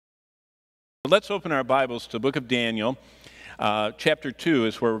Let's open our Bibles to the book of Daniel. Chapter 2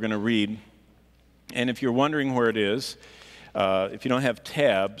 is where we're going to read. And if you're wondering where it is, if you don't have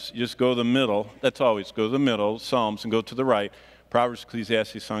tabs, you just go to the middle. That's always go to the middle, Psalms, and go to the right. Proverbs,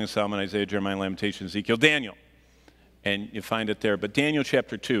 Ecclesiastes, Song of Solomon, Isaiah, Jeremiah, Lamentation, Ezekiel, Daniel. And you find it there. But Daniel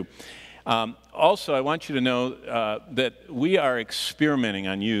chapter 2. Also, I want you to know that we are experimenting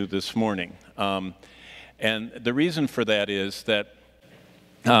on you this morning. And the reason for that is that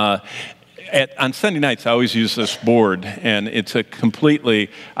on Sunday nights, I always use this board, and it's a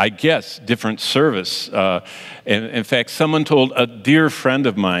completely, I guess, different service. In fact, someone told a dear friend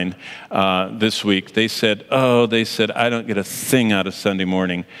of mine this week, they said, I don't get a thing out of Sunday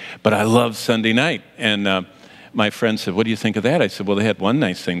morning, but I love Sunday night. And my friend said, what do you think of that? I said, well, they had one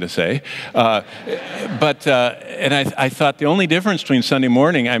nice thing to say. And I thought the only difference between Sunday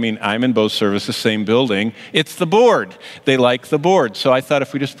morning, I mean, I'm in both services, same building, it's the board. They like the board. So I thought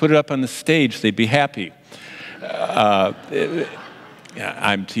if we just put it up on the stage, they'd be happy. I'm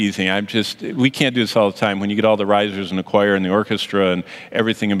teasing. We can't do this all the time. When you get all the risers and the choir and the orchestra and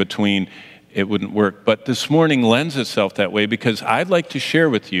everything in between, it wouldn't work. But this morning lends itself that way because I'd like to share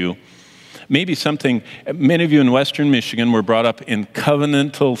with you maybe something, many of you in Western Michigan were brought up in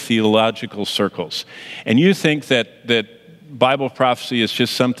covenantal theological circles. And you think that Bible prophecy is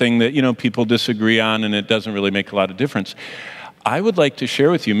just something that, people disagree on and it doesn't really make a lot of difference. I would like to share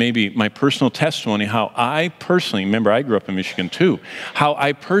with you maybe my personal testimony, how I personally, remember I grew up in Michigan too, how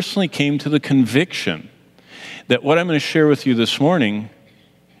I personally came to the conviction that what I'm going to share with you this morning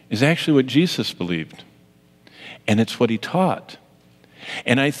is actually what Jesus believed. And it's what he taught.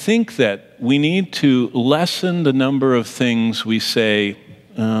 And I think that we need to lessen the number of things we say,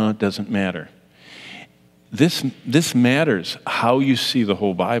 it doesn't matter. This matters, how you see the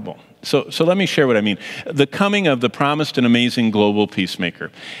whole Bible. So let me share what I mean. The coming of the promised and amazing global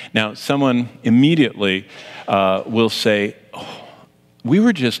peacemaker. Now, someone immediately will say, we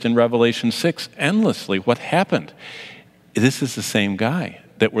were just in Revelation 6 endlessly. What happened? This is the same guy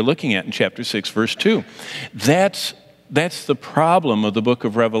that we're looking at in chapter 6, verse 2. That's the problem of the book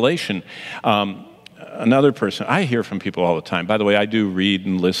of Revelation. Another person, I hear from people all the time. By the way, I do read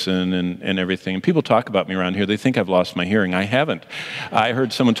and listen and everything. And people talk about me around here. They think I've lost my hearing. I haven't. I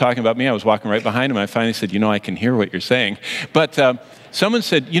heard someone talking about me. I was walking right behind him. I finally said, I can hear what you're saying. But someone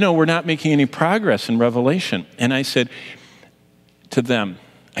said, we're not making any progress in Revelation. And I said to them,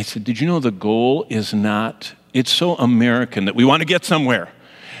 did you know the goal is not, it's so American that we want to get somewhere.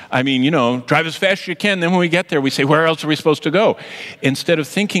 I mean, drive as fast as you can. Then when we get there, we say, where else are we supposed to go? Instead of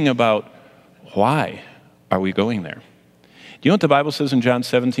thinking about, why are we going there? Do you know what the Bible says in John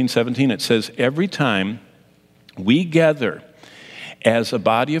 17:17? It says, every time we gather as a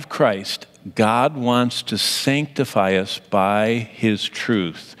body of Christ, God wants to sanctify us by his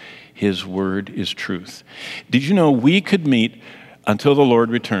truth. His word is truth. Did you know we could meet until the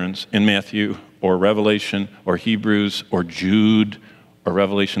Lord returns in Matthew or Revelation or Hebrews or Jude or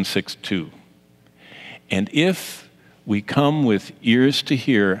Revelation 6:2. And if we come with ears to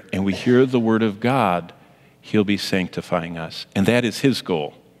hear and we hear the word of God, he'll be sanctifying us. And that is his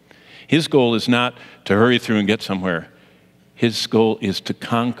goal. His goal is not to hurry through and get somewhere. His goal is to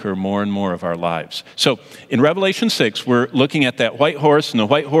conquer more and more of our lives. So in Revelation 6, we're looking at that white horse, and the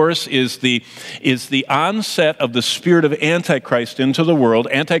white horse is the onset of the spirit of Antichrist into the world.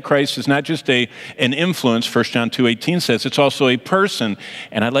 Antichrist is not just an influence, 1 John 2:18 says, it's also a person.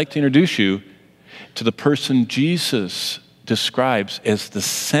 And I'd like to introduce you to the person Jesus describes as the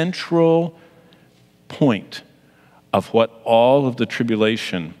central point of what all of the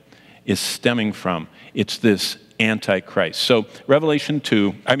tribulation is stemming from. It's this Antichrist. So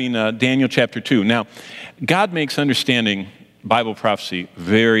Daniel chapter 2. Now, God makes understanding Bible prophecy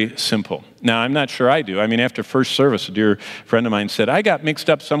very simple. Now, I'm not sure I do. After first service, a dear friend of mine said, I got mixed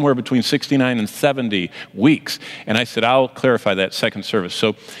up somewhere between 69 and 70 weeks. And I said, I'll clarify that second service.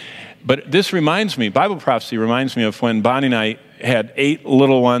 But this reminds me, Bible prophecy reminds me of when Bonnie and I had 8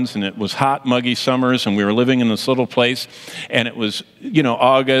 little ones, and it was hot, muggy summers, and we were living in this little place, and it was,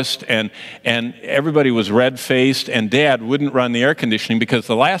 August, and everybody was red-faced, and Dad wouldn't run the air conditioning because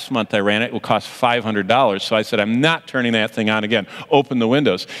the last month I ran it would cost $500. So I said, I'm not turning that thing on again. Open the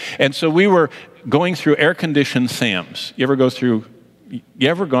windows. And so we were going through air-conditioned Sam's. You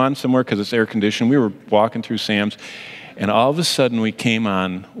ever gone somewhere because it's air-conditioned? We were walking through Sam's, and all of a sudden we came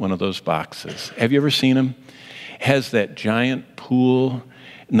on one of those boxes. Have you ever seen them? Has that giant pool,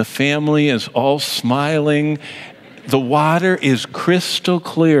 and the family is all smiling. The water is crystal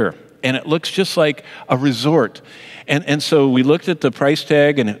clear, and it looks just like a resort. And so we looked at the price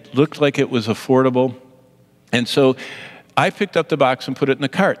tag, and it looked like it was affordable. And so I picked up the box and put it in the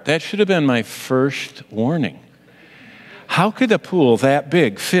cart. That should have been my first warning. How could a pool that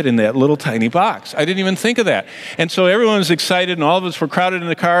big fit in that little tiny box? I didn't even think of that. And so everyone was excited, and all of us were crowded in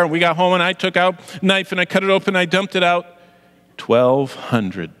the car, and we got home, and I took out a knife, and I cut it open, and I dumped it out.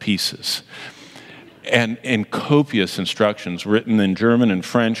 1,200 pieces. And in copious instructions written in German and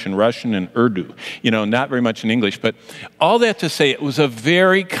French and Russian and Urdu. Not very much in English, but all that to say it was a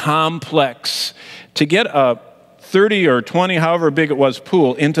very complex, to get a 30 or 20, however big it was,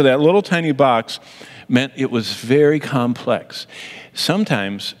 pool into that little tiny box meant it was very complex.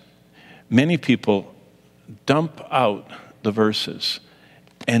 Sometimes many people dump out the verses,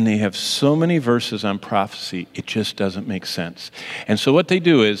 and they have so many verses on prophecy, it just doesn't make sense. And so what they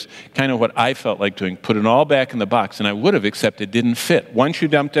do is kind of what I felt like doing, put it all back in the box, and I would have, except it didn't fit. Once you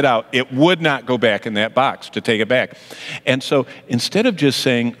dumped it out, it would not go back in that box to take it back. And so instead of just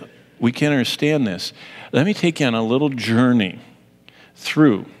saying, we can't understand this, let me take you on a little journey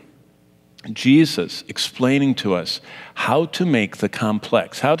through Jesus explaining to us how to make the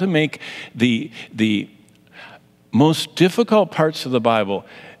complex, how to make the most difficult parts of the Bible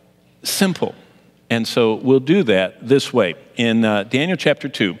simple. And so we'll do that this way. In Daniel chapter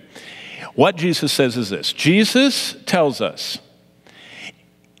 2, what Jesus says is this. Jesus tells us,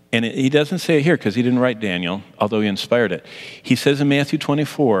 and he doesn't say it here because he didn't write Daniel, although he inspired it. He says in Matthew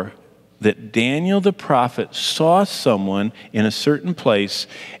 24, that Daniel the prophet saw someone in a certain place,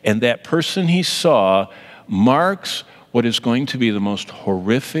 and that person he saw marks what is going to be the most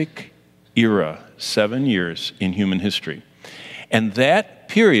horrific era, 7 years in human history. And that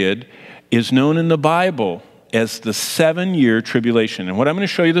period is known in the Bible as the 7-year tribulation. And what I'm going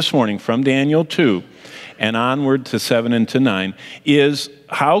to show you this morning from Daniel 2 and onward to 7 and to 9 is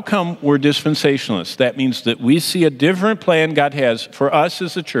how come we're dispensationalists. That means that we see a different plan God has for us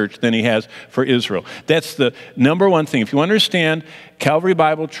as a church than he has for Israel. That's the number one thing. If you understand Calvary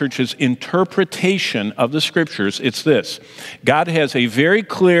Bible Church's interpretation of the scriptures, it's this. God has a very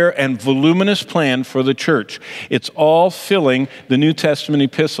clear and voluminous plan for the church. It's all filling the New Testament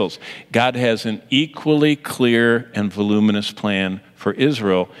epistles. God has an equally clear and voluminous plan for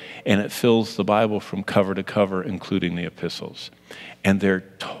Israel, and it fills the Bible from cover to cover, including the epistles. And they're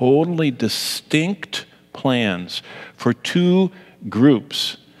totally distinct plans for two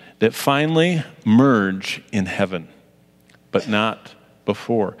groups that finally merge in heaven, but not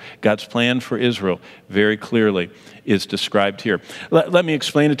before. God's plan for Israel very clearly is described here. Let me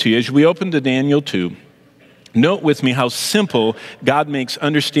explain it to you. As we open to Daniel 2, note with me how simple God makes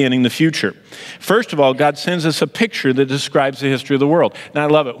understanding the future. First of all, God sends us a picture that describes the history of the world. Now, I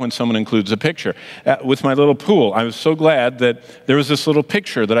love it when someone includes a picture. With my little pool, I was so glad that there was this little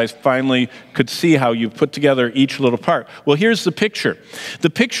picture that I finally could see how you put together each little part. Well, here's the picture. The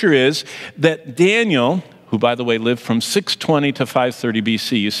picture is that Daniel, who, by the way, lived from 620 to 530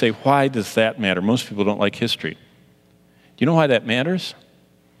 BC. You say, why does that matter? Most people don't like history. Do you know why that matters?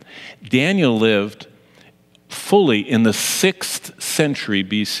 Daniel lived fully in the 6th century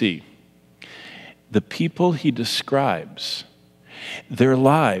BC. The people he describes, their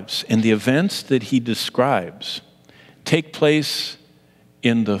lives and the events that he describes take place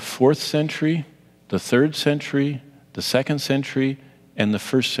in the 4th century, the 3rd century, the 2nd century, and the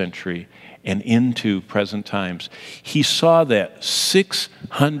 1st century, and into present times. He saw that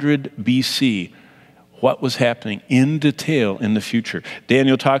 600 BC, what was happening in detail in the future.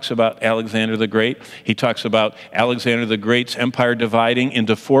 Daniel talks about Alexander the Great. He talks about Alexander the Great's empire dividing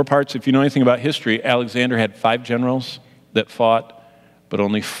into 4 parts. If you know anything about history, Alexander had 5 generals that fought, but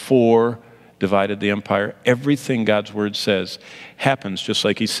only 4 divided the empire. Everything God's word says happens just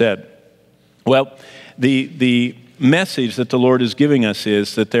like he said. Well, the message that the Lord is giving us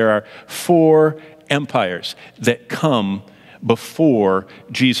is that there are 4 empires that come before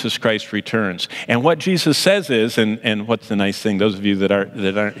Jesus Christ returns. And what Jesus says is, and what's the nice thing, those of you that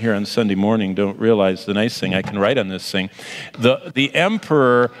aren't here on Sunday morning don't realize the nice thing, I can write on this thing, the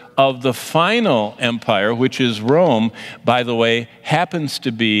emperor of the final empire, which is Rome, by the way, happens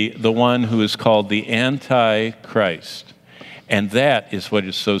to be the one who is called the Antichrist. And that is what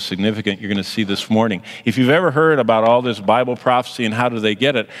is so significant you're going to see this morning. If you've ever heard about all this Bible prophecy and how do they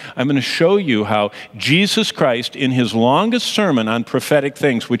get it, I'm going to show you how Jesus Christ, in his longest sermon on prophetic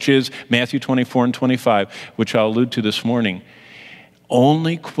things, which is Matthew 24 and 25, which I'll allude to this morning,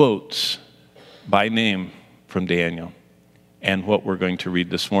 only quotes by name from Daniel and what we're going to read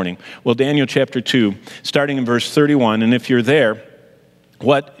this morning. Well, Daniel chapter 2, starting in verse 31, and if you're there,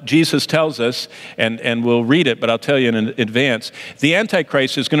 what Jesus tells us, and we'll read it, but I'll tell you in advance, the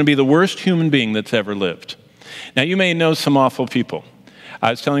Antichrist is going to be the worst human being that's ever lived. Now, you may know some awful people. I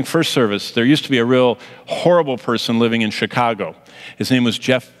was telling first service, there used to be a real horrible person living in Chicago. His name was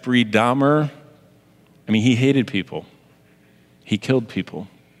Jeffrey Dahmer. I mean, he hated people. He killed people.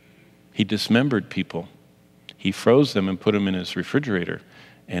 He dismembered people. He froze them and put them in his refrigerator,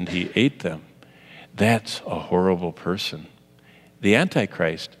 and he ate them. That's a horrible person. The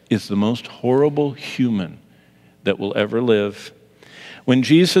Antichrist is the most horrible human that will ever live. When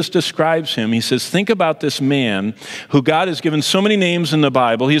Jesus describes him, he says, think about this man who God has given so many names in the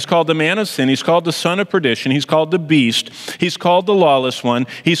Bible. He's called the man of sin. He's called the son of perdition. He's called the beast. He's called the lawless one.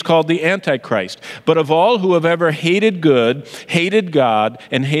 He's called the Antichrist. But of all who have ever hated good, hated God,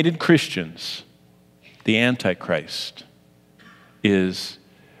 and hated Christians, the Antichrist is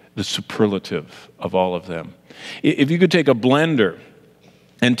the superlative of all of them. If you could take a blender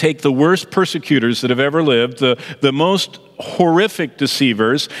and take the worst persecutors that have ever lived, the most horrific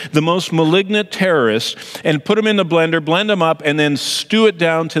deceivers, the most malignant terrorists, and put them in the blender, blend them up, and then stew it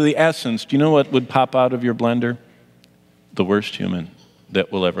down to the essence, do you know what would pop out of your blender? The worst human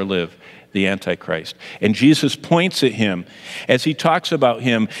that will ever live, the Antichrist. And Jesus points at him as he talks about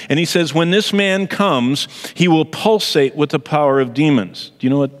him, and he says, when this man comes, he will pulsate with the power of demons. Do you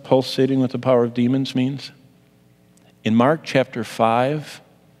know what pulsating with the power of demons means? In Mark chapter 5,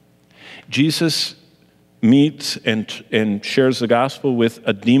 Jesus meets and shares the gospel with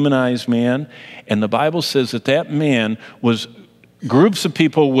a demonized man, and the Bible says that that man was, groups of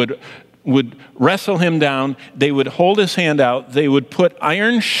people would wrestle him down, they would hold his hand out, they would put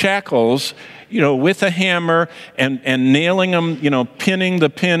iron shackles, with a hammer and nailing him, pinning the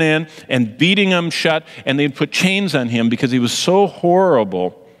pin in and beating him shut, and they'd put chains on him because he was so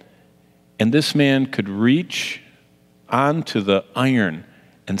horrible. And this man could reach onto the iron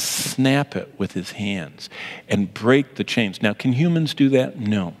and snap it with his hands and break the chains. Now, can humans do that?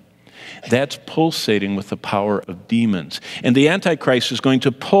 No. That's pulsating with the power of demons. And the Antichrist is going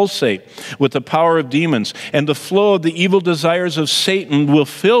to pulsate with the power of demons. And the flow of the evil desires of Satan will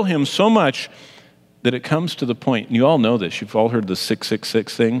fill him so much that it comes to the point, and you all know this, you've all heard the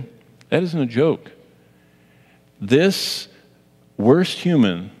 666 thing. That isn't a joke. This worst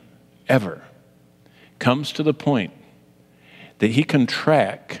human ever comes to the point that he can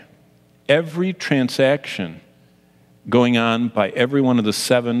track every transaction going on by every one of the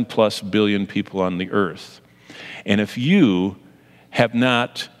 7+ billion people on the earth. And if you have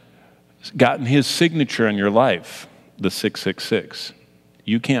not gotten his signature on your life, the 666,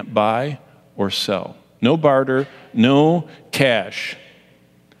 you can't buy or sell. No barter, no cash.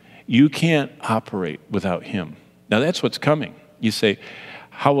 You can't operate without him. Now that's what's coming. You say,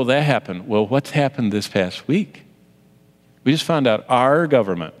 how will that happen? Well, what's happened this past week? We just found out our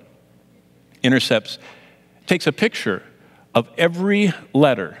government takes a picture of every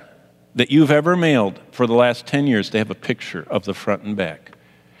letter that you've ever mailed for the last 10 years. They have a picture of the front and back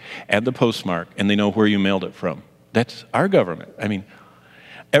and the postmark, and they know where you mailed it from. That's our government. I mean,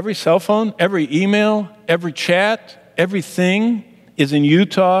 every cell phone, every email, every chat, everything is in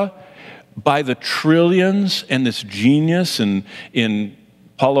Utah by the trillions, and this genius in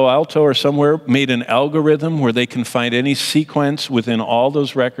Palo Alto or somewhere made an algorithm where they can find any sequence within all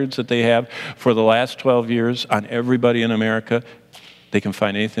those records that they have for the last 12 years on everybody in America. They can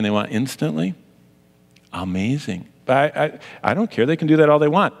find anything they want instantly. Amazing. But I don't care. They can do that all they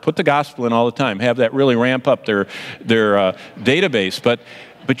want. Put the gospel in all the time. Have that really ramp up their database.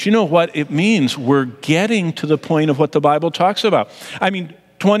 But you know what it means? We're getting to the point of what the Bible talks about. I mean,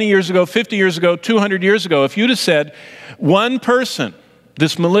 20 years ago, 50 years ago, 200 years ago, if you'd have said one person,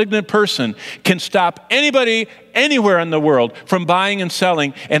 this malignant person, can stop anybody anywhere in the world from buying and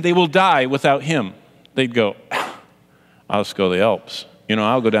selling, and they will die without him, they'd go, I'll just go to the Alps.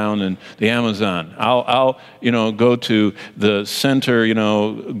 I'll go down in the Amazon. I'll go to the center,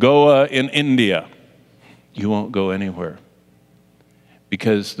 Goa in India. You won't go anywhere.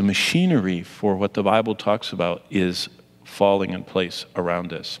 Because the machinery for what the Bible talks about is falling in place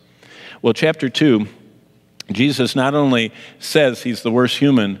around us. Well, chapter 2, Jesus not only says he's the worst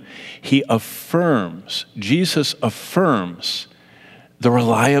human, Jesus affirms the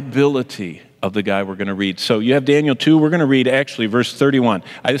reliability of the guy we're going to read. So you have Daniel 2, we're going to read actually verse 31.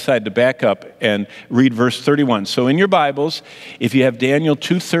 I decided to back up and read verse 31. So in your Bibles, if you have Daniel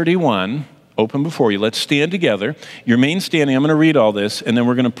 2:31 open before you, let's stand together. Your main standing, I'm going to read all this, and then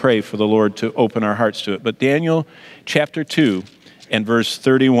we're going to pray for the Lord to open our hearts to it. But Daniel chapter 2 and verse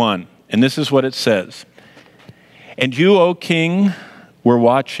 31, and this is what it says. And you, O king, were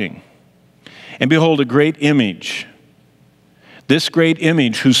watching, and behold, a great image. This great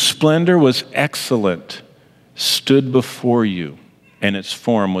image, whose splendor was excellent, stood before you, and its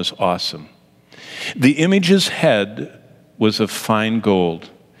form was awesome. The image's head was of fine gold,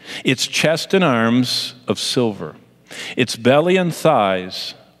 its chest and arms of silver, its belly and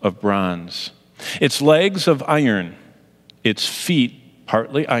thighs of bronze, its legs of iron, its feet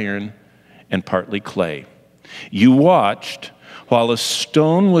partly iron and partly clay. You watched while a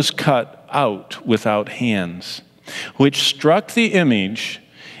stone was cut out without hands, which struck the image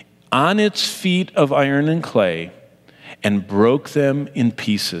on its feet of iron and clay and broke them in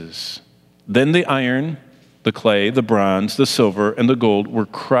pieces. Then the iron, the clay, the bronze, the silver, and the gold were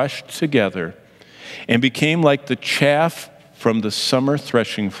crushed together and became like the chaff from the summer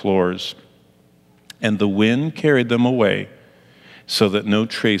threshing floors, and the wind carried them away so that no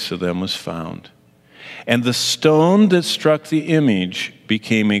trace of them was found. And the stone that struck the image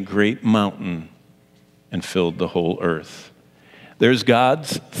became a great mountain and filled the whole earth. There's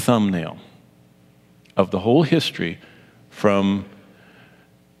God's thumbnail of the whole history from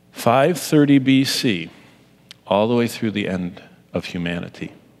 530 BC all the way through the end of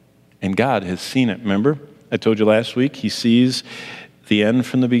humanity. And God has seen it. Remember, I told you last week, he sees the end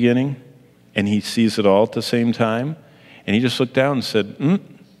from the beginning, and he sees it all at the same time. And he just looked down and said,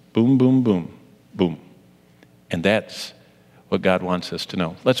 boom, boom, boom, boom. And that's what God wants us to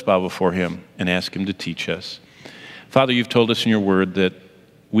know. Let's bow before him and ask him to teach us. Father, you've told us in your word that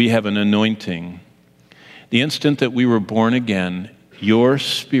we have an anointing. The instant that we were born again, your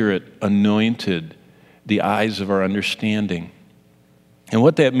Spirit anointed the eyes of our understanding. And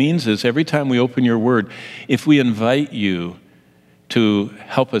what that means is every time we open your word, if we invite you to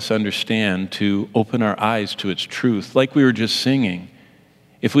help us understand, to open our eyes to its truth, like we were just singing,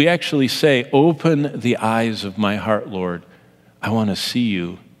 if we actually say, open the eyes of my heart, Lord, I want to see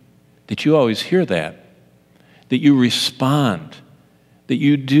you, that you always hear that you respond, that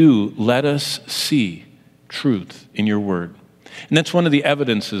you do let us see truth in your word. And that's one of the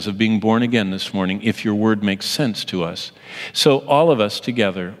evidences of being born again this morning, if your word makes sense to us. So all of us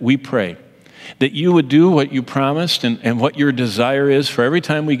together, we pray that you would do what you promised and what your desire is for every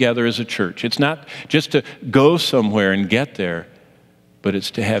time we gather as a church. It's not just to go somewhere and get there, but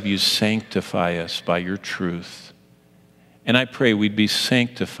it's to have you sanctify us by your truth. And I pray we'd be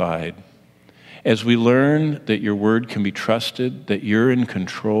sanctified as we learn that your word can be trusted, that you're in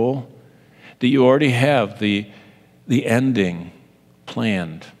control, that you already have the ending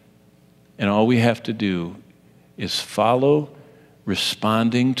planned. And all we have to do is follow,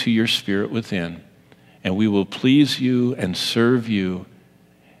 responding to your Spirit within, and we will please you and serve you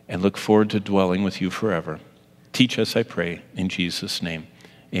and look forward to dwelling with you forever. Teach us, I pray, in Jesus' name.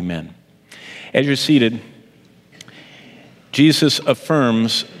 Amen. As you're seated, Jesus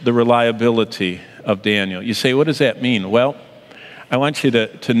affirms the reliability of Daniel. You say, what does that mean? Well, I want you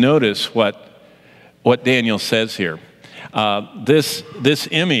to notice what Daniel says here. This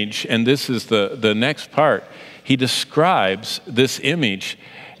image, and this is the next part, he describes this image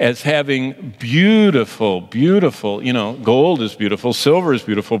as having beautiful, gold is beautiful, silver is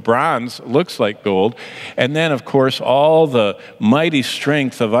beautiful, bronze looks like gold, and then, of course, all the mighty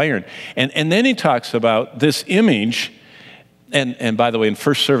strength of iron. And then he talks about this image. And by the way, in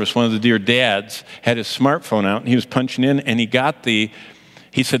first service, one of the dear dads had his smartphone out, and he was punching in, and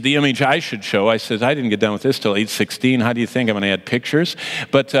he said, the image I should show. I said, I didn't get done with this till 8:16. How do you think I'm going to add pictures?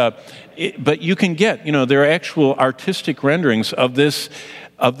 But you can get, there are actual artistic renderings of this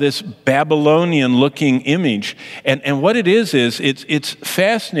Babylonian-looking image. And what it is it's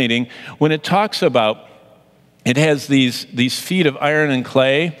fascinating when it talks about, it has these feet of iron and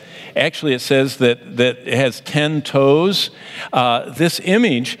clay. Actually, it says that it has 10 toes. This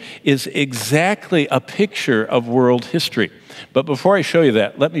image is exactly a picture of world history. But before I show you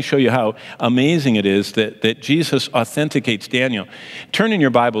that, let me show you how amazing it is that Jesus authenticates Daniel. Turn in your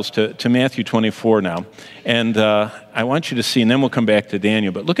Bibles to Matthew 24 now, and I want you to see, and then we'll come back to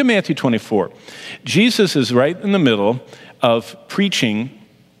Daniel. But look at Matthew 24. Jesus is right in the middle of preaching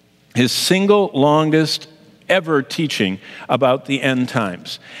his single longest ever teaching about the end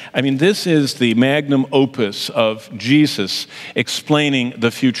times. I mean, this is the magnum opus of Jesus explaining the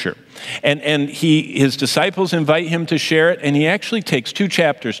future. And his disciples invite him to share it, and he actually takes 2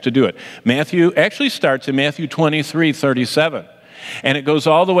 chapters to do it. Matthew actually starts in Matthew 23:37, and it goes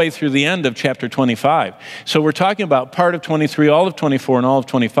all the way through the end of chapter 25. So we're talking about part of 23, all of 24, and all of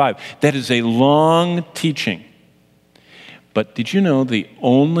 25. That is a long teaching. But did you know the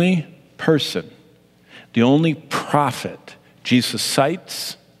only person, the only prophet Jesus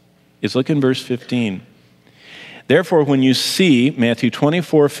cites is, look in verse 15. Therefore, when you see, Matthew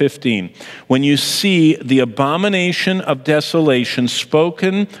 24:15, when you see the abomination of desolation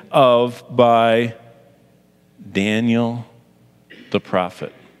spoken of by Daniel the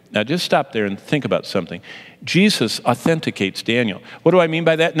prophet. Now just stop there and think about something. Jesus authenticates Daniel. What do I mean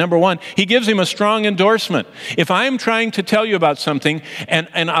by that? Number one, he gives him a strong endorsement. If I'm trying to tell you about something, and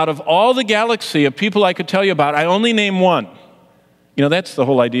out of all the galaxy of people I could tell you about, I only name one. You know, that's the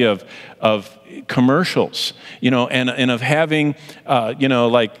whole idea of commercials, you know, and of having, you know,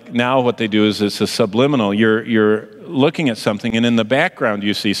 like now what they do is it's a subliminal. You're looking at something, and in the background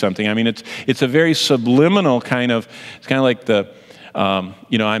you see something. I mean, it's a very subliminal kind of, it's kind of like the,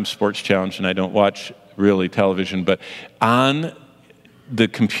 you know, I'm sports challenged and I don't watch really television, but on the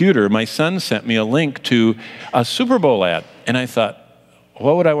computer, my son sent me a link to a Super Bowl ad, and I thought,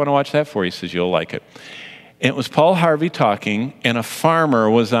 what would I want to watch that for? He says, you'll like it. And it was Paul Harvey talking, and a farmer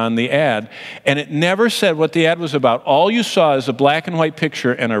was on the ad, and it never said what the ad was about. All you saw is a black and white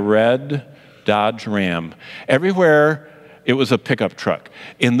picture and a red Dodge Ram. Everywhere, it was a pickup truck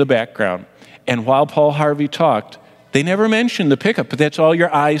in the background. And while Paul Harvey talked, they never mentioned the pickup, but that's all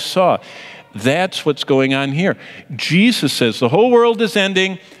your eyes saw. That's what's going on here. Jesus says the whole world is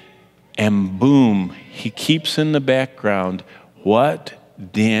ending, and boom, he keeps in the background what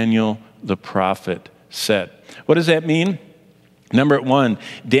Daniel the prophet said. What does that mean? Number one,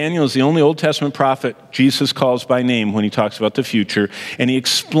 Daniel is the only Old Testament prophet Jesus calls by name when he talks about the future, and he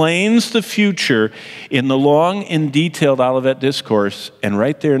explains the future in the long and detailed Olivet Discourse, and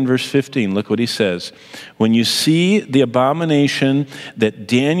right there in verse 15, look what he says. When you see the abomination that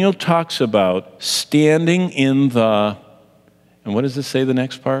Daniel talks about standing in the, and what does it say the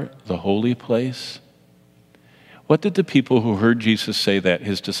next part? The holy place. What did the people who heard Jesus say that,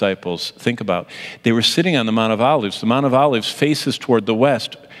 his disciples, think about? They were sitting on the Mount of Olives. The Mount of Olives faces toward the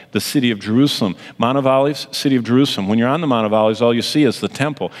west, the city of Jerusalem. Mount of Olives, city of Jerusalem. When you're on the Mount of Olives, all you see is the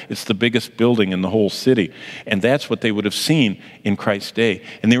temple. It's the biggest building in the whole city. And that's what they would have seen in Christ's day.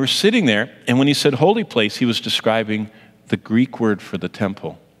 And they were sitting there, and when he said holy place, he was describing the Greek word for the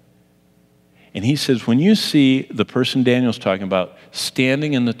temple. And he says, when you see the person Daniel's talking about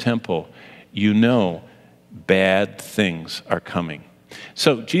standing in the temple, you know bad things are coming.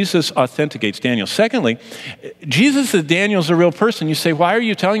 So Jesus authenticates Daniel. Secondly, Jesus said Daniel's a real person. You say, why are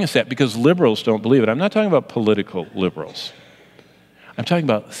you telling us that? Because liberals don't believe it. I'm not talking about political liberals. I'm talking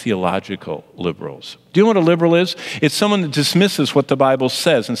about theological liberals. Do you know what a liberal is? It's someone that dismisses what the Bible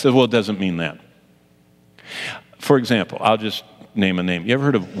says and says, well, it doesn't mean that. For example, I'll just name a name. You ever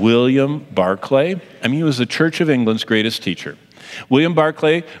heard of William Barclay? I mean, he was the Church of England's greatest teacher. William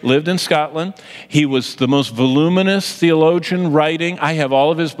Barclay lived in Scotland. He was the most voluminous theologian writing. I have all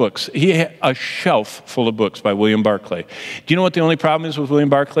of his books. He had a shelf full of books by William Barclay. Do you know what the only problem is with William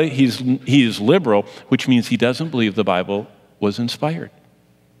Barclay? He is liberal, which means he doesn't believe the Bible was inspired.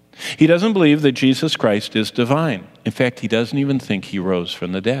 He doesn't believe that Jesus Christ is divine. In fact, he doesn't even think he rose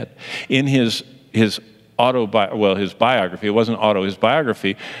from the dead. In his biography, it wasn't his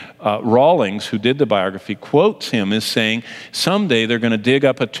biography, Rawlings, who did the biography, quotes him as saying, someday they're going to dig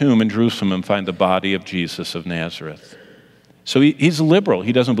up a tomb in Jerusalem and find the body of Jesus of Nazareth. So he's liberal.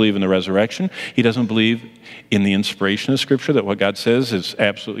 He doesn't believe in the resurrection. He doesn't believe in the inspiration of Scripture, that what God says is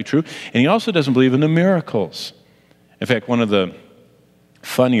absolutely true. And he also doesn't believe in the miracles. In fact, one of the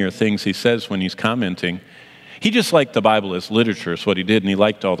funnier things he says when he's commenting, he just liked the Bible as literature, is what he did, and he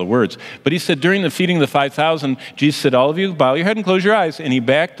liked all the words. But he said during the feeding of the 5,000, Jesus said, all of you, bow your head and close your eyes. And he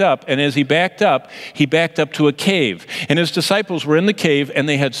backed up, and as he backed up to a cave. And his disciples were in the cave, and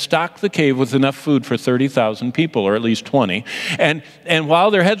they had stocked the cave with enough food for 30,000 people, or at least 20. And while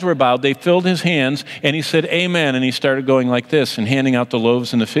their heads were bowed, they filled his hands, and he said, amen. And he started going like this and handing out the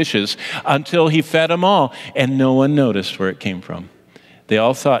loaves and the fishes until he fed them all, and no one noticed where it came from. They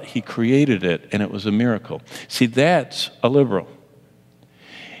all thought he created it, and it was a miracle. See, that's a liberal.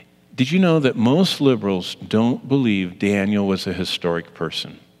 Did you know that most liberals don't believe Daniel was a historic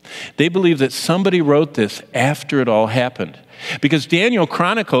person? They believe that somebody wrote this after it all happened. Because Daniel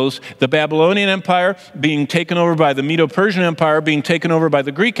chronicles the Babylonian Empire being taken over by the Medo-Persian Empire, being taken over by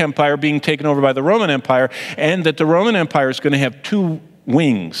the Greek Empire, being taken over by the Roman Empire, and that the Roman Empire is going to have two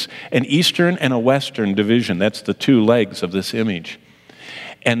wings, an eastern and a western division. That's the two legs of this image.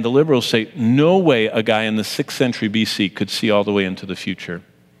 And the liberals say, no way a guy in the 6th century BC could see all the way into the future,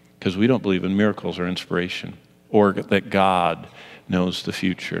 because we don't believe in miracles or inspiration, or that God knows the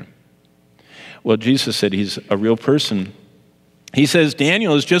future. Well, Jesus said he's a real person. He says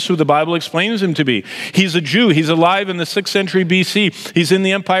Daniel is just who the Bible explains him to be. He's a Jew. He's alive in the 6th century BC. He's in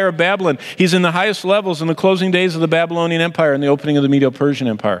the Empire of Babylon. He's in the highest levels in the closing days of the Babylonian Empire and the opening of the Medo-Persian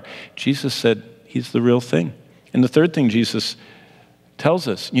Empire. Jesus said he's the real thing. And the third thing Jesus tells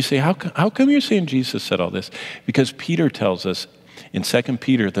us, you say, how come you're saying Jesus said all this? Because Peter tells us in 2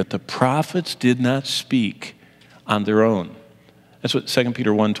 Peter that the prophets did not speak on their own. That's what 2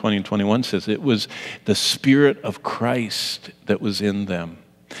 Peter 1, 20 and 21 says. It was the Spirit of Christ that was in them.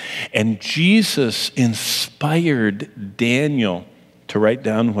 And Jesus inspired Daniel to write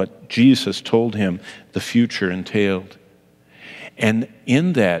down what Jesus told him the future entailed. And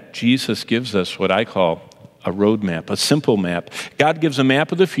in that, Jesus gives us what I call a roadmap, a simple map. God gives a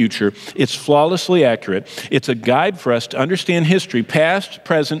map of the future. It's flawlessly accurate. It's a guide for us to understand history, past,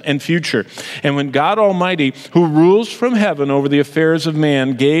 present, and future. And when God Almighty, who rules from heaven over the affairs of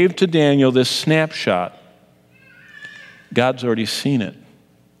man, gave to Daniel this snapshot, God's already seen it.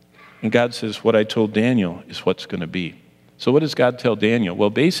 And God says, what I told Daniel is what's going to be. So what does God tell Daniel? Well,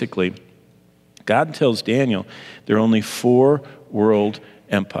 basically, God tells Daniel there are only 4 world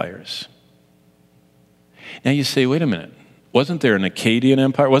empires. Now you say, wait a minute, wasn't there an Akkadian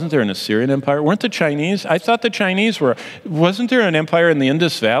empire? Wasn't there an Assyrian empire? Weren't the Chinese? I thought the Chinese were. Wasn't there an empire in the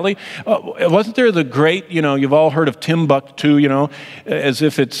Indus Valley? Wasn't there the great, you've all heard of Timbuktu, as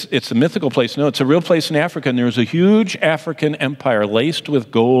if it's a mythical place. No, it's a real place in Africa, and there was a huge African empire laced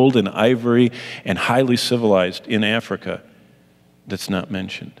with gold and ivory and highly civilized in Africa that's not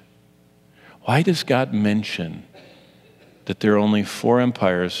mentioned. Why does God mention that there are only 4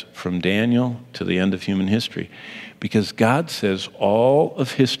 empires from Daniel to the end of human history? Because God says all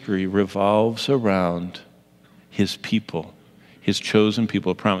of history revolves around his people, his chosen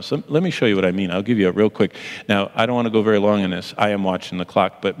people of promise. Let me show you what I mean. I'll give you a real quick. Now, I don't want to go very long in this. I am watching the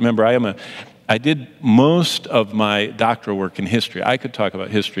clock. But remember, I did most of my doctoral work in history. I could talk about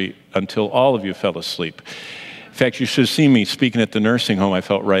history until all of you fell asleep. In fact, you should have seen me speaking at the nursing home. I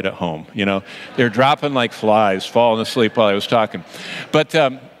felt right at home. They're dropping like flies, falling asleep while I was talking. But,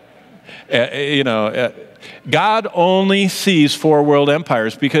 God only sees 4 world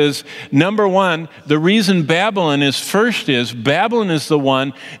empires because, number one, the reason Babylon is first is Babylon is the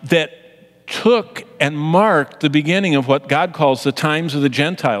one that took and marked the beginning of what God calls the times of the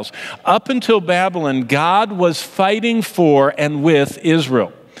Gentiles. Up until Babylon, God was fighting for and with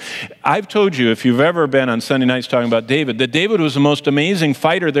Israel. I've told you, if you've ever been on Sunday nights talking about David, that David was the most amazing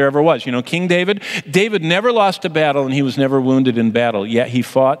fighter there ever was. King David? David never lost a battle, and he was never wounded in battle, yet he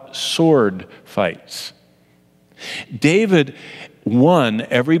fought sword fights. David won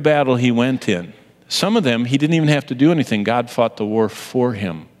every battle he went in. Some of them, he didn't even have to do anything. God fought the war for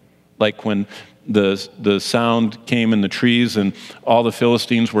him. Like when the sound came in the trees and all the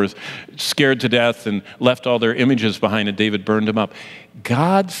Philistines were scared to death and left all their images behind and David burned them up.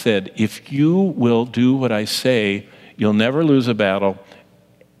 God said, if you will do what I say, you'll never lose a battle.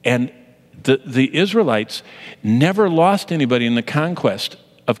 And the Israelites never lost anybody in the conquest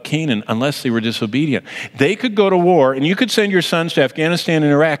of Canaan unless they were disobedient. They could go to war and you could send your sons to Afghanistan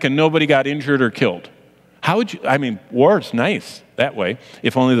and Iraq and nobody got injured or killed. How would you, war's nice that way,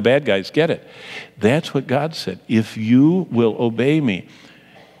 if only the bad guys get it. That's what God said. If you will obey me.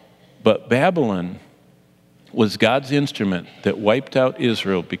 But Babylon was God's instrument that wiped out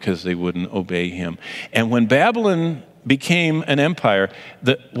Israel because they wouldn't obey him. And when Babylon became an empire,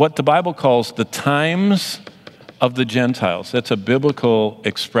 what the Bible calls the times of the Gentiles, that's a biblical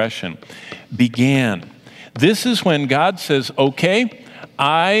expression, began. This is when God says, okay,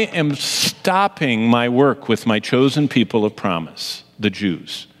 I am stopping my work with my chosen people of promise, the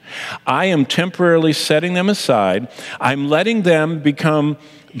Jews. I am temporarily setting them aside. I'm letting them become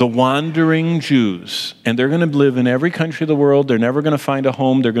the wandering Jews. And they're going to live in every country of the world. They're never going to find a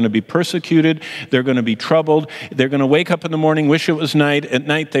home. They're going to be persecuted. They're going to be troubled. They're going to wake up in the morning, wish it was night. At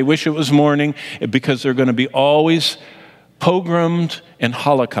night, they wish it was morning because they're going to be always pogromed and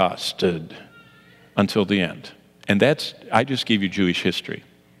holocausted until the end. And I just gave you Jewish history,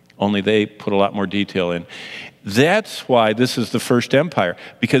 only they put a lot more detail in. That's why this is the first empire,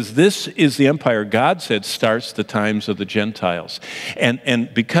 because this is the empire God said starts the times of the Gentiles.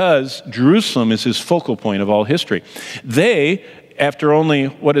 And because Jerusalem is his focal point of all history, they, after only,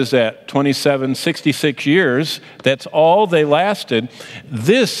 66 years, that's all they lasted.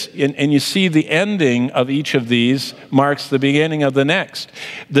 This, and you see the ending of each of these marks the beginning of the next.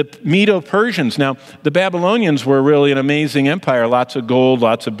 The Medo-Persians, now the Babylonians were really an amazing empire, lots of gold,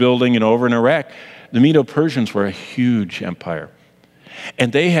 lots of building, over in Iraq. The Medo-Persians were a huge empire.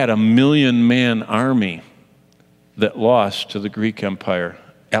 And they had a 1 million-man army that lost to the Greek Empire.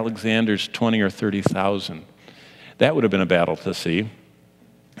 Alexander's 20 or 30,000. That would have been a battle to see.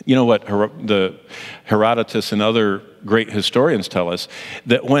 You know what the Herodotus and other great historians tell us?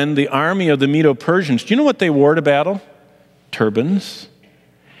 That when the army of the Medo-Persians, do you know what they wore to battle? Turbans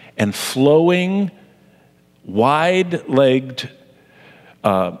and flowing, wide-legged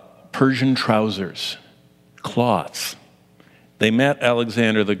Persian trousers, cloths. They met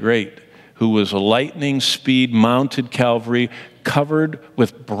Alexander the Great, who was a lightning speed mounted cavalry, covered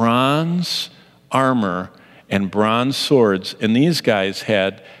with bronze armor and bronze swords, and these guys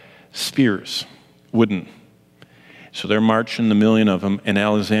had spears, wooden. So they're marching, the million of them, and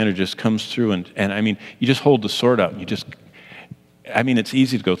Alexander just comes through, and I mean, you just hold the sword out, and it's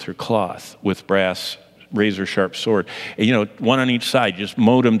easy to go through cloth with brass, razor-sharp sword. And, one on each side, just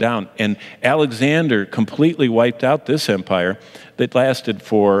mowed them down. And Alexander completely wiped out this empire that lasted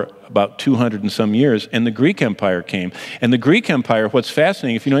for about 200 and some years, and the Greek Empire came. And the Greek Empire, what's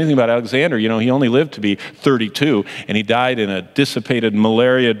fascinating, if you know anything about Alexander, he only lived to be 32, and he died in a dissipated,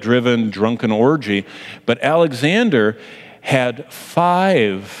 malaria-driven, drunken orgy. But Alexander had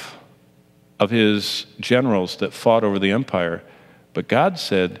 5 of his generals that fought over the empire, but God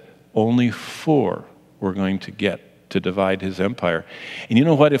said only 4 were going to get to divide his empire. And you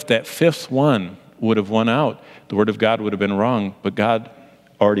know what? If that 5th one would have won out, the word of God would have been wrong, but God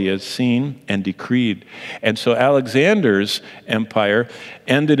already has seen and decreed. And so Alexander's empire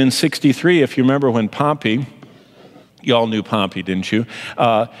ended in 63. If you remember when Pompey, you all knew Pompey, didn't you?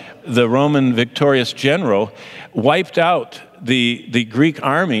 The Roman victorious general wiped out the Greek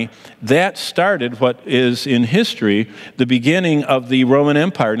army. That started what is in history the beginning of the Roman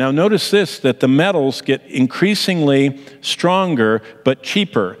Empire. Now notice this, that the metals get increasingly stronger but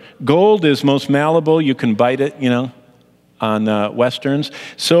cheaper. Gold is most malleable. You can bite it, on Westerns.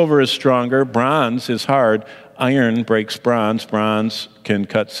 Silver is stronger. Bronze is hard. Iron breaks bronze. Bronze can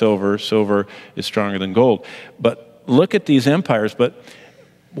cut silver. Silver is stronger than gold. But look at these empires. But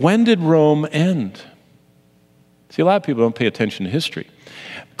when did Rome end? See, a lot of people don't pay attention to history.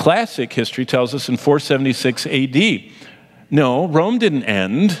 Classic history tells us in 476 AD. No, Rome didn't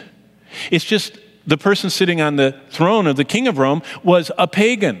end. It's just the person sitting on the throne of the king of Rome was a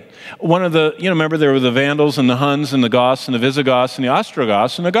pagan. One of the, remember there were the Vandals and the Huns and the Goths and the Visigoths and the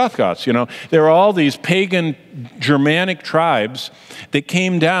Ostrogoths and the Goths, There were all these pagan Germanic tribes that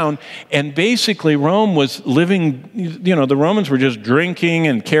came down, and basically Rome was living, the Romans were just drinking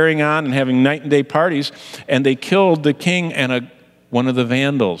and carrying on and having night and day parties, and they killed the king, and one of the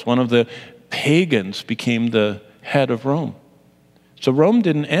Vandals, one of the pagans became the head of Rome. So Rome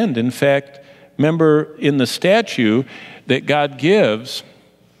didn't end. In fact, remember in the statue that God gives,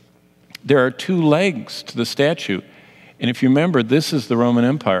 there are 2 legs to the statue. And if you remember, this is the Roman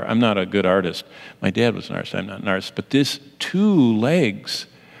Empire. I'm not a good artist. My dad was an artist. I'm not an artist. But this 2 legs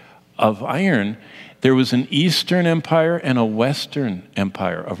of iron, there was an Eastern Empire and a Western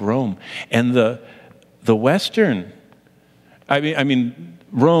Empire of Rome. And the Western,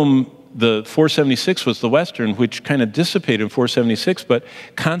 Rome, the 476 was the Western, which kind of dissipated in 476. But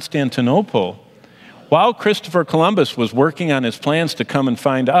Constantinople, while Christopher Columbus was working on his plans to come and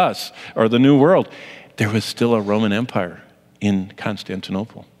find us, or the New World, there was still a Roman Empire in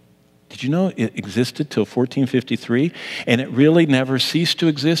Constantinople. Did you know it existed till 1453? And it really never ceased to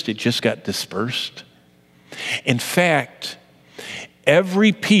exist. It just got dispersed. In fact,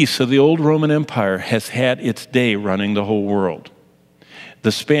 every piece of the old Roman Empire has had its day running the whole world.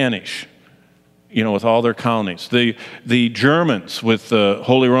 The Spanish, with all their colonies. The Germans with the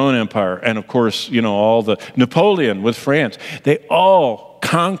Holy Roman Empire, and of course, all the Napoleon with France. They all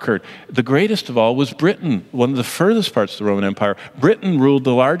conquered. The greatest of all was Britain, one of the furthest parts of the Roman Empire. Britain ruled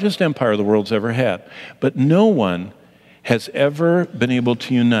the largest empire the world's ever had. But no one has ever been able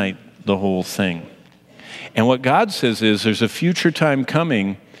to unite the whole thing. And what God says is there's a future time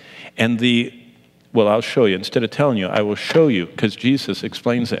coming, and I'll show you. Instead of telling you, I will show you, because Jesus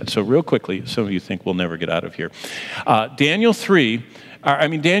explains that. So real quickly, some of you think we'll never get out of here. Daniel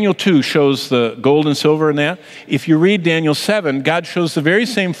 2 shows the gold and silver in that. If you read Daniel 7, God shows the very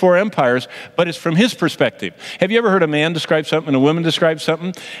same 4 empires, but it's from his perspective. Have you ever heard a man describe something and a woman describe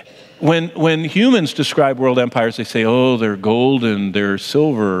something? When humans describe world empires, they say, oh, they're golden, they're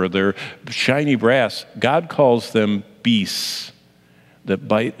silver, they're shiny brass. God calls them beasts that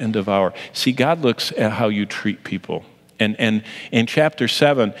bite and devour. See, God looks at how you treat people. And in chapter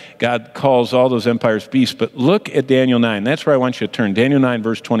 7, God calls all those empires beasts. But look at Daniel 9. That's where I want you to turn. Daniel 9,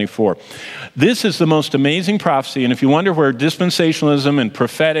 verse 24. This is the most amazing prophecy. And if you wonder where dispensationalism and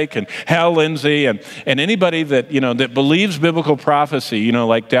prophetic and Hal Lindsey and anybody that, that believes biblical prophecy,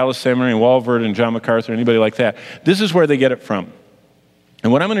 like Dallas Seminary and Walvoord and John MacArthur, anybody like that, this is where they get it from.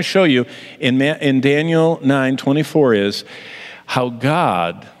 And what I'm going to show you in Daniel 9, 24 is how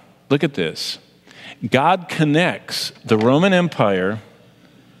God, look at this, God connects the Roman Empire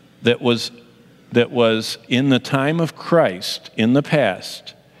that was in the time of Christ in the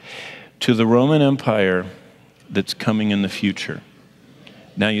past to the Roman Empire that's coming in the future.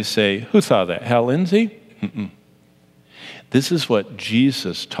 Now you say, who thought that? Hal Lindsey? Mm-mm. This is what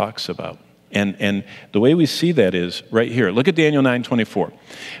Jesus talks about And the way we see that is right here. Look at Daniel 9:24.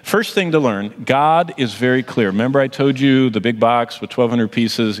 First thing to learn, God is very clear. Remember I told you the big box with 1,200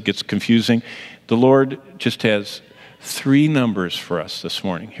 pieces, it gets confusing. The Lord just has 3 numbers for us this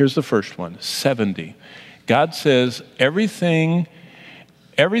morning. Here's the first one, 70. God says everything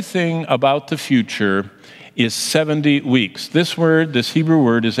about the future is 70 weeks. This word, this Hebrew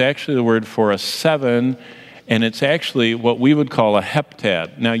word, is actually the word for a 7, and it's actually what we would call a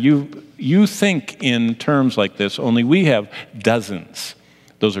heptad. Now, you think in terms like this, only we have dozens.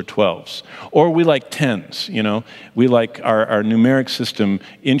 Those are 12s. Or we like tens, you know. We like our numeric system,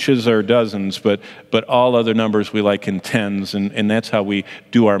 inches are dozens, but all other numbers we like in tens, and that's how we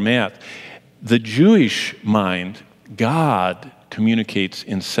do our math. The Jewish mind, God communicates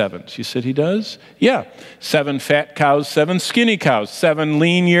in 7s. You said he does? Yeah. 7 fat cows, 7 skinny cows, 7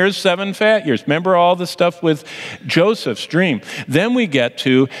 lean years, 7 fat years. Remember all the stuff with Joseph's dream. Then we get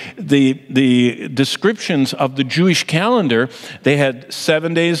to the descriptions of the Jewish calendar. They had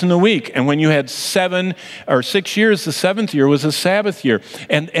 7 days in the week. And when you had 7 or 6 years, the 7th year was a Sabbath year.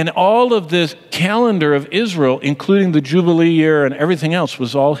 And all of this calendar of Israel, including the Jubilee year and everything else,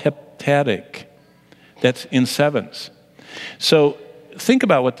 was all heptadic. That's in 7s. So think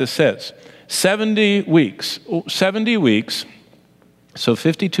about what this says. 70 weeks. 70 weeks. So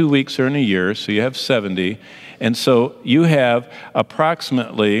 52 weeks are in a year, so you have 70. And so you have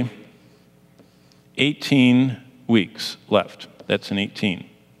approximately 18 weeks left. That's an 18. It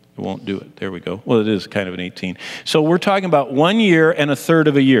won't do it. There we go. Well, it is kind of an 18. So we're talking about 1 year and a third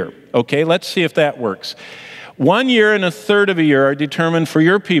of a year. Okay, let's see if that works. 1 year and a third of a year are determined for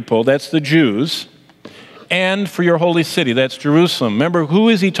your people, that's the Jews, and for your holy city, that's Jerusalem. Remember, who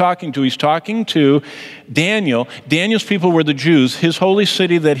is he talking to? He's talking to Daniel. Daniel's people were the Jews. His holy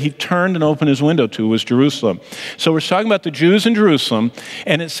city that he turned and opened his window to was Jerusalem. So we're talking about the Jews in Jerusalem,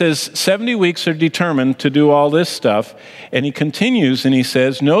 and it says 70 weeks are determined to do all this stuff. And he continues and he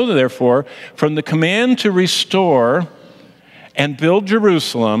says, know therefore, from the command to restore and build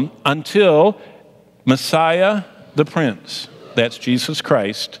Jerusalem until Messiah the Prince, that's Jesus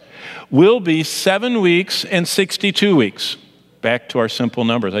Christ, will be 7 weeks and 62 weeks. Back to our simple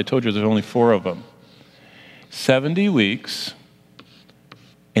numbers. I told you there's only 4 of them. 70 weeks,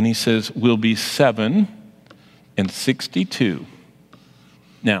 and he says, will be 7 and 62.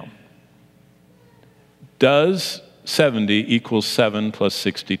 Now, does 70 equal 7 plus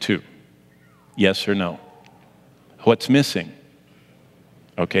 62? Yes or no? What's missing?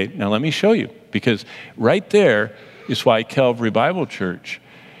 Okay, now let me show you, because right there is why Calvary Bible Church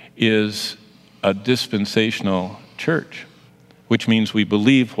is a dispensational church, which means we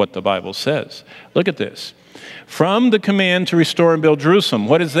believe what the Bible says. Look at this. From the command to restore and build Jerusalem.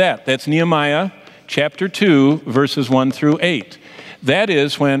 What is that? That's Nehemiah chapter 2, verses 1 through 8. That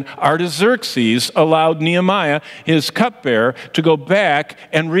is when Artaxerxes allowed Nehemiah, his cupbearer, to go back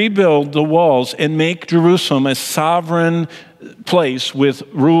and rebuild the walls and make Jerusalem a sovereign place with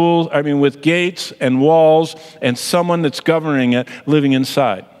with gates and walls and someone that's governing it living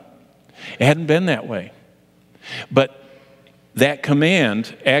inside. It hadn't been that way. But that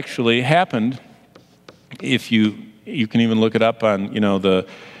command actually happened. If you can even look it up on,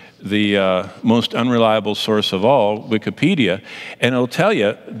 the most unreliable source of all, Wikipedia, and it'll tell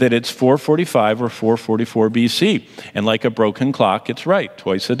you that it's 445 or 444 BC. And like a broken clock, it's right,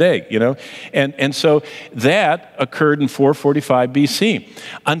 twice a day, And so that occurred in 445 BC.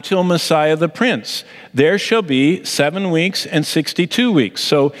 Until Messiah the Prince, there shall be 7 weeks and 62 weeks.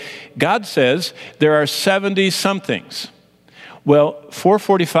 So God says there are 70-somethings. Well,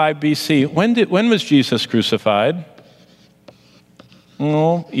 445 BC, when was Jesus crucified?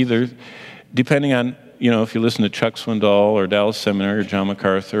 Well, either, depending on, if you listen to Chuck Swindoll or Dallas Seminary or John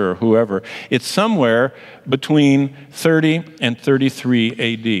MacArthur or whoever, it's somewhere between 30 and 33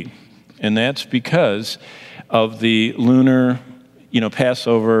 AD. And that's because of the lunar,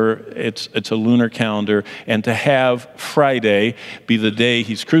 Passover, it's a lunar calendar, and to have Friday be the day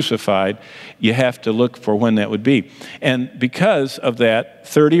he's crucified, you have to look for when that would be. And because of that,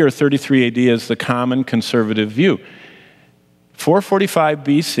 30 or 33 AD is the common conservative view. 445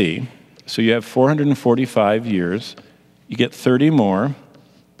 BC, so you have 445 years, you get 30 more.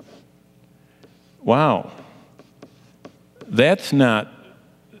 Wow. That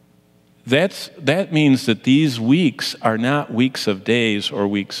means that these weeks are not weeks of days or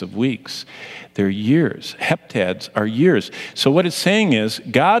weeks of weeks. They're years. Heptads are years. So what it's saying is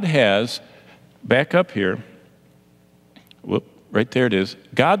God has, back up here, right there it is.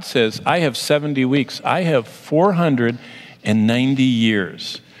 God says, I have 70 weeks. I have 490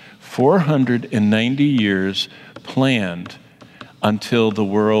 years. 490 years planned until the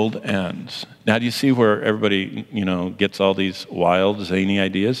world ends. Now, do you see where everybody, gets all these wild, zany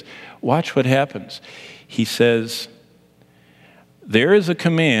ideas? Watch what happens. He says, there is a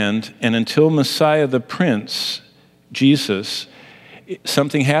command, and until Messiah the Prince, Jesus,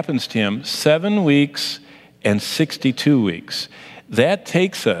 something happens to him, 7 weeks and 62 weeks. That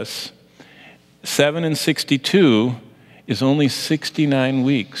takes us, 7 and 62 is only 69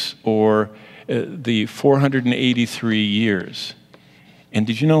 weeks, or the 483 years. And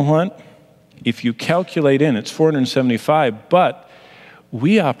did you know what? If you calculate in, it's 475, but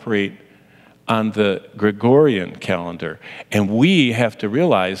we operate on the Gregorian calendar. And we have to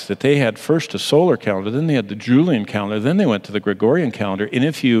realize that they had first a solar calendar, then they had the Julian calendar, then they went to the Gregorian calendar. And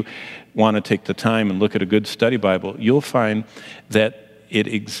if you want to take the time and look at a good study Bible, you'll find that it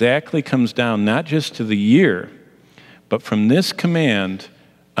exactly comes down not just to the year, but from this command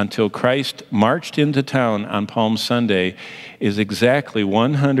until Christ marched into town on Palm Sunday is exactly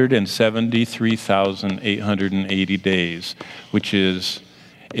 173,880 days, which is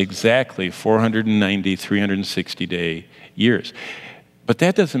exactly 490, 360-day years. But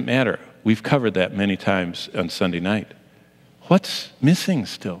that doesn't matter. We've covered that many times on Sunday night. What's missing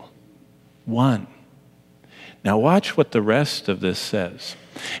still? One. Now watch what the rest of this says.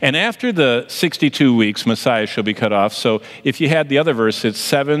 And after the 62 weeks, Messiah shall be cut off. So if you had the other verse, it's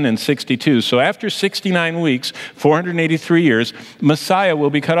 7 and 62. So after 69 weeks, 483 years, Messiah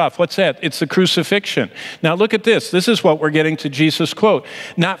will be cut off. What's that? It's the crucifixion. Now look at this. This is what we're getting to Jesus' quote.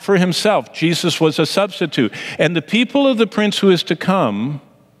 Not for himself. Jesus was a substitute. And the people of the prince who is to come,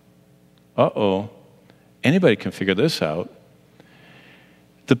 anybody can figure this out.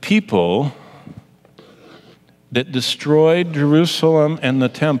 The people that destroyed Jerusalem and the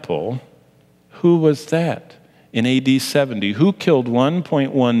temple, who was that in AD 70? Who killed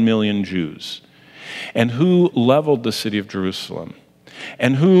 1.1 million Jews? And who leveled the city of Jerusalem?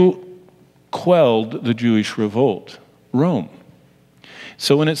 And who quelled the Jewish revolt? Rome.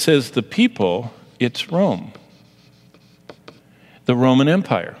 So when it says the people, it's Rome. The Roman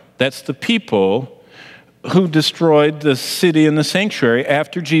Empire. That's the people who destroyed the city and the sanctuary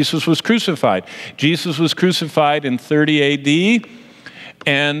after Jesus was crucified. Jesus was crucified in 30 AD,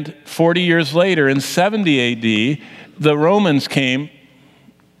 and 40 years later, in 70 AD, the Romans came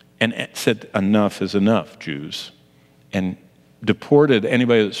and said, enough is enough, Jews, and deported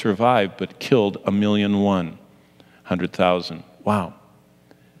anybody that survived, but killed 1,100,000. Wow.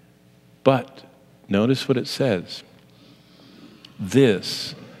 But notice what it says.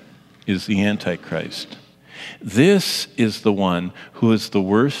 This is the Antichrist. This is the one who is the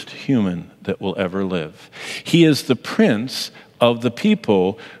worst human that will ever live. He is the prince of the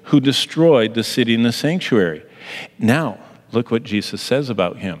people who destroyed the city and the sanctuary. Now, look what Jesus says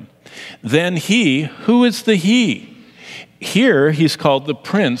about him. Then he, who is the he? Here, he's called the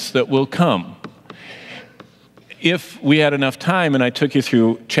prince that will come. If we had enough time and I took you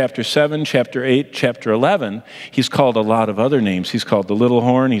through chapter 7, chapter 8, chapter 11, he's called a lot of other names. He's called the little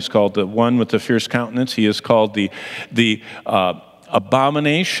horn. He's called the one with the fierce countenance. He is called the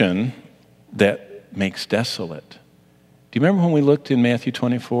abomination that makes desolate. Do you remember when we looked in Matthew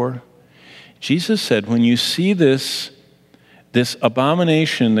 24? Jesus said, when you see this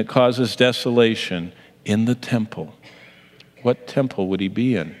abomination that causes desolation in the temple, what temple would he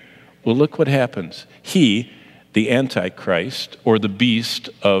be in? Well, look what happens. He, the Antichrist, or the beast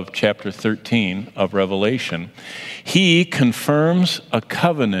of chapter 13 of Revelation, he confirms a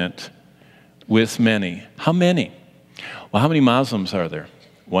covenant with many. How many? Well, how many Muslims are there?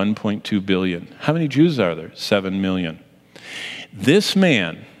 1.2 billion. How many Jews are there? 7 million. This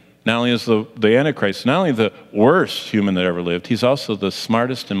man, not only is the Antichrist, not only the worst human that ever lived, he's also the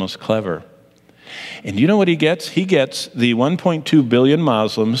smartest and most clever. And you know what he gets? He gets the 1.2 billion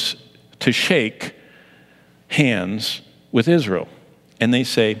Muslims to shake hands with Israel. And they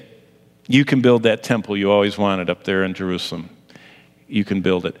say, you can build that temple you always wanted up there in Jerusalem. You can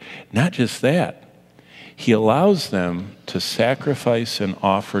build it. Not just that. He allows them to sacrifice and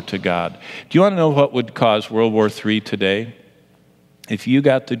offer to God. Do you want to know what would cause World War III today? If you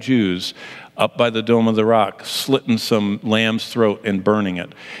got the Jews up by the Dome of the Rock, slitting some lamb's throat and burning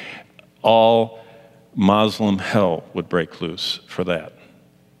it, all Muslim hell would break loose for that.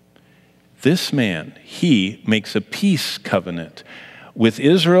 This man, he makes a peace covenant with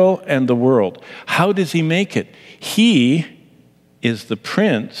Israel and the world. How does he make it? He is the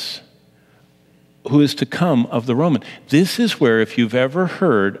prince who is to come of the Roman. This is where, if you've ever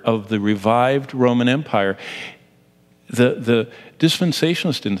heard of the revived Roman Empire, the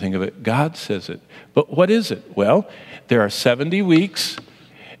dispensationalists didn't think of it. God says it. But what is it? Well, there are 70 weeks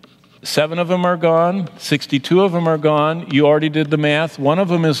 7 of them are gone. 62 of them are gone. You already did the math. 1 of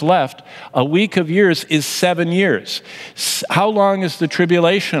them is left. A week of years is 7 years. How long is the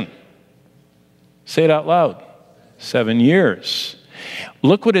tribulation? Say it out loud. 7 years.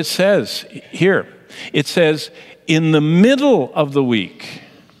 Look what it says here. It says, in the middle of the week.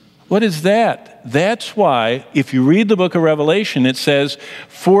 What is that? That's why, if you read the book of Revelation, it says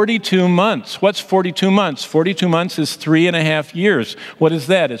 42 months. What's 42 months? 42 months is 3.5 years. What is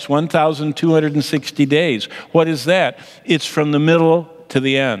that? It's 1,260 days. What is that? It's from the middle to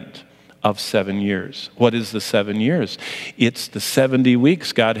the end of 7 years. What is the 7 years? It's the 70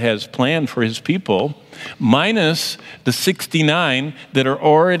 weeks God has planned for his people, minus the 69 that are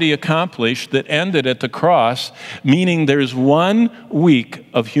already accomplished that ended at the cross, meaning there's 1 week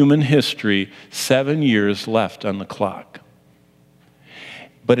of human history, 7 years left on the clock.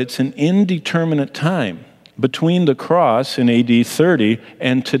 But it's an indeterminate time. Between the cross in AD 30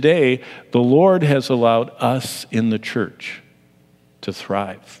 and today, the Lord has allowed us in the church to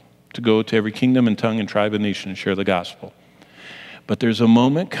thrive, to go to every kingdom and tongue and tribe and nation and share the gospel. But there's a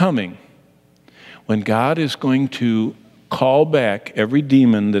moment coming when God is going to call back every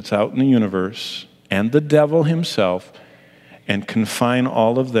demon that's out in the universe and the devil himself and confine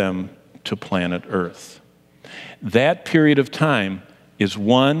all of them to planet Earth. That period of time is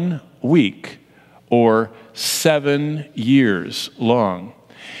 1 week or 7 years long.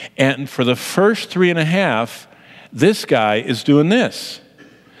 And for the first 3.5, this guy is doing this.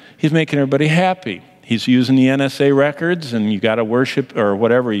 He's making everybody happy. He's using the NSA records, and you got to worship, or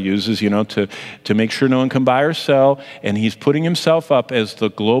whatever he uses, to make sure no one can buy or sell. And he's putting himself up as the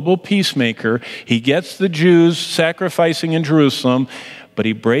global peacemaker. He gets the Jews sacrificing in Jerusalem, but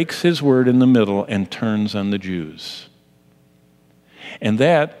he breaks his word in the middle and turns on the Jews. And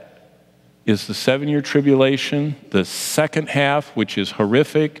that is the 7-year tribulation, the second half, which is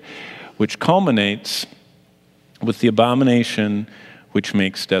horrific, which culminates with the abomination which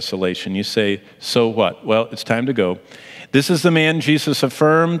makes desolation. You say, so what? Well, it's time to go. This is the man Jesus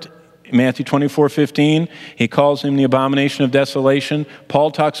affirmed in Matthew 24:15. He calls him the abomination of desolation.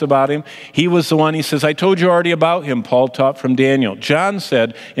 Paul talks about him. He was the one, he says, I told you already about him. Paul taught from Daniel. John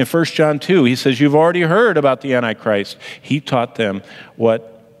said in 1 John 2, he says, you've already heard about the Antichrist. He taught them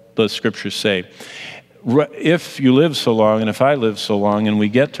what the scriptures say. If you live so long, and if I live so long, and we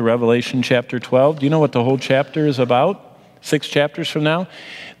get to Revelation chapter 12, do you know what the whole chapter is about? 6 chapters from now,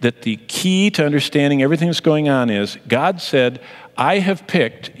 that the key to understanding everything that's going on is God said, I have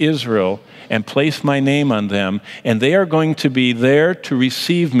picked Israel and placed my name on them, and they are going to be there to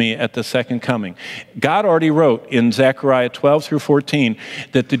receive me at the second coming. God already wrote in Zechariah 12-14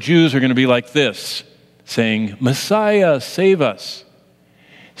 that the Jews are going to be like this, saying, Messiah, save us.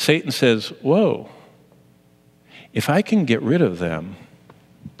 Satan says, whoa, if I can get rid of them,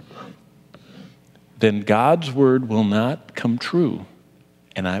 then God's word will not come true,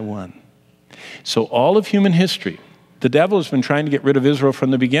 and I won. So all of human history, the devil has been trying to get rid of Israel from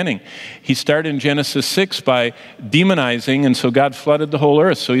the beginning. He started in Genesis 6 by demonizing, and so God flooded the whole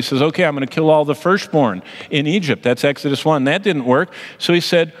earth. So he says, okay, I'm going to kill all the firstborn in Egypt. That's Exodus 1. That didn't work. So he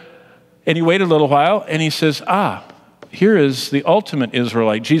said, and he waited a little while, and he says, here is the ultimate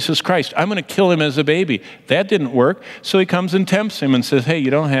Israelite, Jesus Christ. I'm going to kill him as a baby. That didn't work. So he comes and tempts him and says, hey, you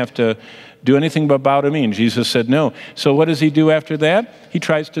don't have to do anything but bow to me. And Jesus said no. So what does he do after that? He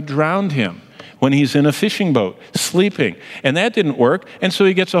tries to drown him when he's in a fishing boat, sleeping. And that didn't work. And so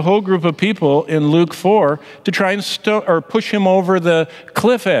he gets a whole group of people in Luke 4 to try and push him over the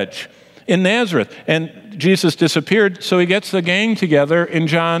cliff edge in Nazareth. And Jesus disappeared, so he gets the gang together in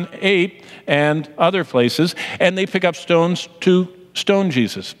John 8 and other places, and they pick up stones to stone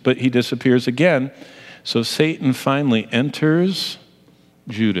Jesus. But he disappears again. So Satan finally enters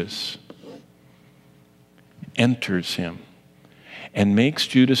Judas, enters him, and makes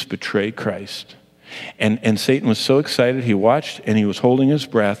Judas betray Christ. And Satan was so excited, he watched, and he was holding his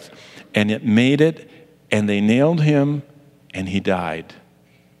breath, and it made it, and they nailed him, and he died.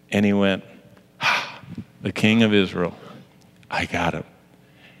 And he went, the King of Israel, I got him.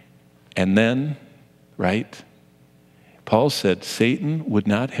 And then, right, Paul said Satan would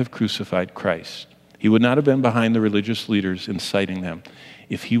not have crucified Christ. He would not have been behind the religious leaders inciting them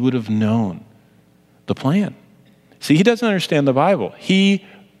if he would have known the plan. See, he doesn't understand the Bible. He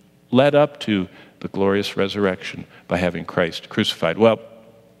led up to the glorious resurrection by having Christ crucified. Well,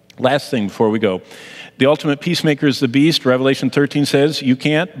 last thing before we go. The ultimate peacemaker is the beast. Revelation 13 says you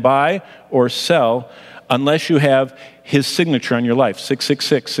can't buy or sell unless you have his signature on your life,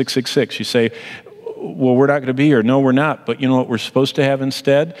 666, 666. You say, well, we're not going to be here. No, we're not. But you know what we're supposed to have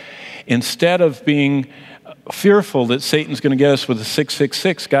instead? Instead of being fearful that Satan's going to get us with a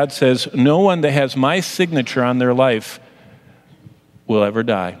 666, God says, no one that has my signature on their life will ever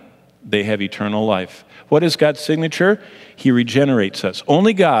die. They have eternal life. What is God's signature? He regenerates us.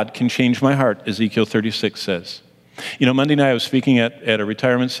 Only God can change my heart, Ezekiel 36 says. You know, Monday night I was speaking at a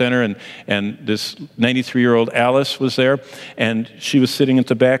retirement center, and this 93-year-old Alice was there, and she was sitting at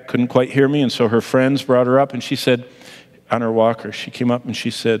the back, couldn't quite hear me, and so her friends brought her up, and she said, on her walker, she came up and she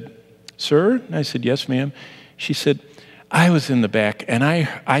said, "Sir?" And I said, "Yes, ma'am." She said, "I was in the back, and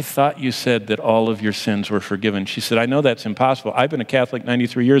I thought you said that all of your sins were forgiven." She said, "I know that's impossible. I've been a Catholic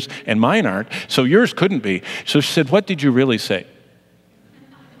 93 years, and mine aren't, so yours couldn't be." So she said, "What did you really say?"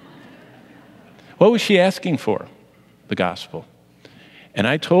 What was she asking for? The gospel. And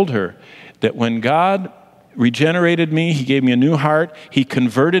I told her that when God regenerated me, he gave me a new heart, he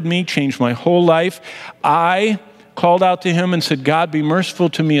converted me, changed my whole life, I called out to him and said, "God, be merciful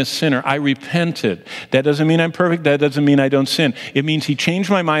to me, a sinner." I repented. That doesn't mean I'm perfect. That doesn't mean I don't sin. It means he changed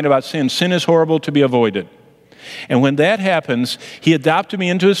my mind about sin. Sin is horrible to be avoided. And when that happens, he adopted me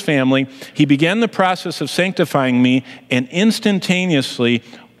into his family. He began the process of sanctifying me, and instantaneously,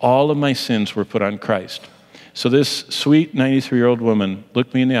 all of my sins were put on Christ. So this sweet 93-year-old woman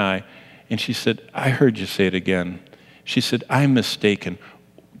looked me in the eye, and she said, "I heard you say it again." She said, "I'm mistaken.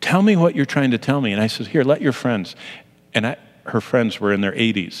 Tell me what you're trying to tell me." And I said, "Here, let your friends." And her friends were in their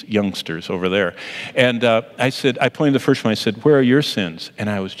 80s, youngsters over there. And I pointed the first one, I said, "Where are your sins?" And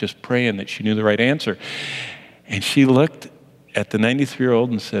I was just praying that she knew the right answer. And she looked at the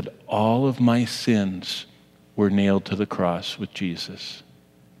 93-year-old and said, "All of my sins were nailed to the cross with Jesus."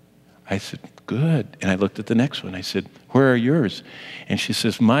 I said, "Good." And I looked at the next one. I said, "Where are yours?" And she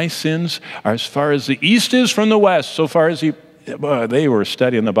says, "My sins are as far as the east is from the west, so far as they were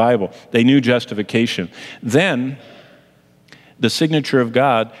studying the Bible. They knew justification. Then, the signature of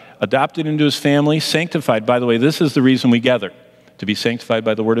God, adopted into his family, sanctified. By the way, this is the reason we gather, to be sanctified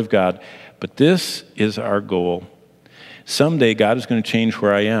by the word of God. But this is our goal. Someday, God is going to change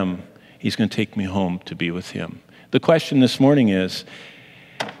where I am. He's going to take me home to be with him. The question this morning is,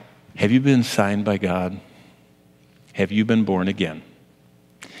 have you been signed by God? Have you been born again?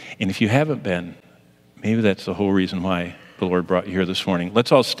 And if you haven't been, maybe that's the whole reason why the Lord brought you here this morning.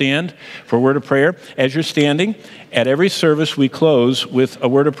 Let's all stand for a word of prayer. As you're standing, at every service we close with a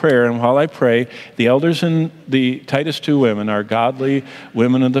word of prayer. And while I pray, the elders and the Titus 2 women, our godly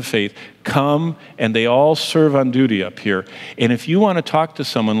women of the faith, come and they all serve on duty up here. And if you want to talk to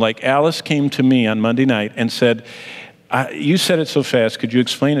someone, like Alice came to me on Monday night and said, "You said it so fast, could you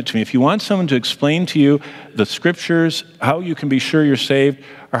explain it to me?" If you want someone to explain to you the scriptures, how you can be sure you're saved,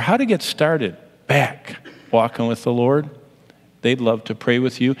 or how to get started back walking with the Lord, they'd love to pray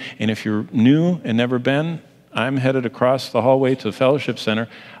with you. And if you're new and never been, I'm headed across the hallway to the Fellowship Center.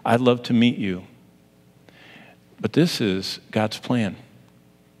 I'd love to meet you. But this is God's plan.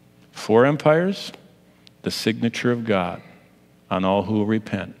 4 empires, the signature of God on all who will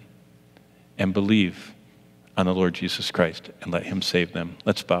repent and believe on the Lord Jesus Christ and let him save them.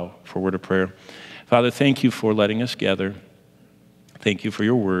 Let's bow for a word of prayer. Father, thank you for letting us gather. Thank you for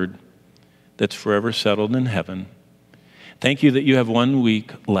your word that's forever settled in heaven. Thank you that you have 1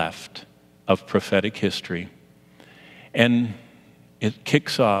 week left of prophetic history. And it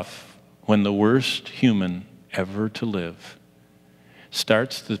kicks off when the worst human ever to live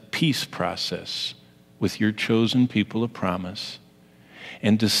starts the peace process with your chosen people of promise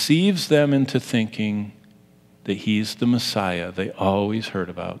and deceives them into thinking that he's the Messiah they always heard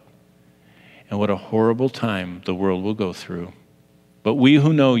about. And what a horrible time the world will go through. But we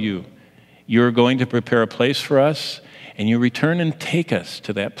who know you, you're going to prepare a place for us, and you return and take us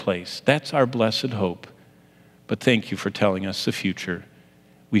to that place. That's our blessed hope. But thank you for telling us the future.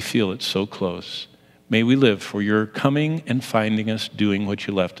 We feel it's so close. May we live for your coming and finding us doing what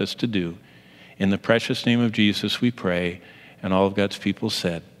you left us to do. In the precious name of Jesus we pray, and all of God's people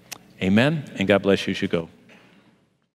said, amen, and God bless you as you go.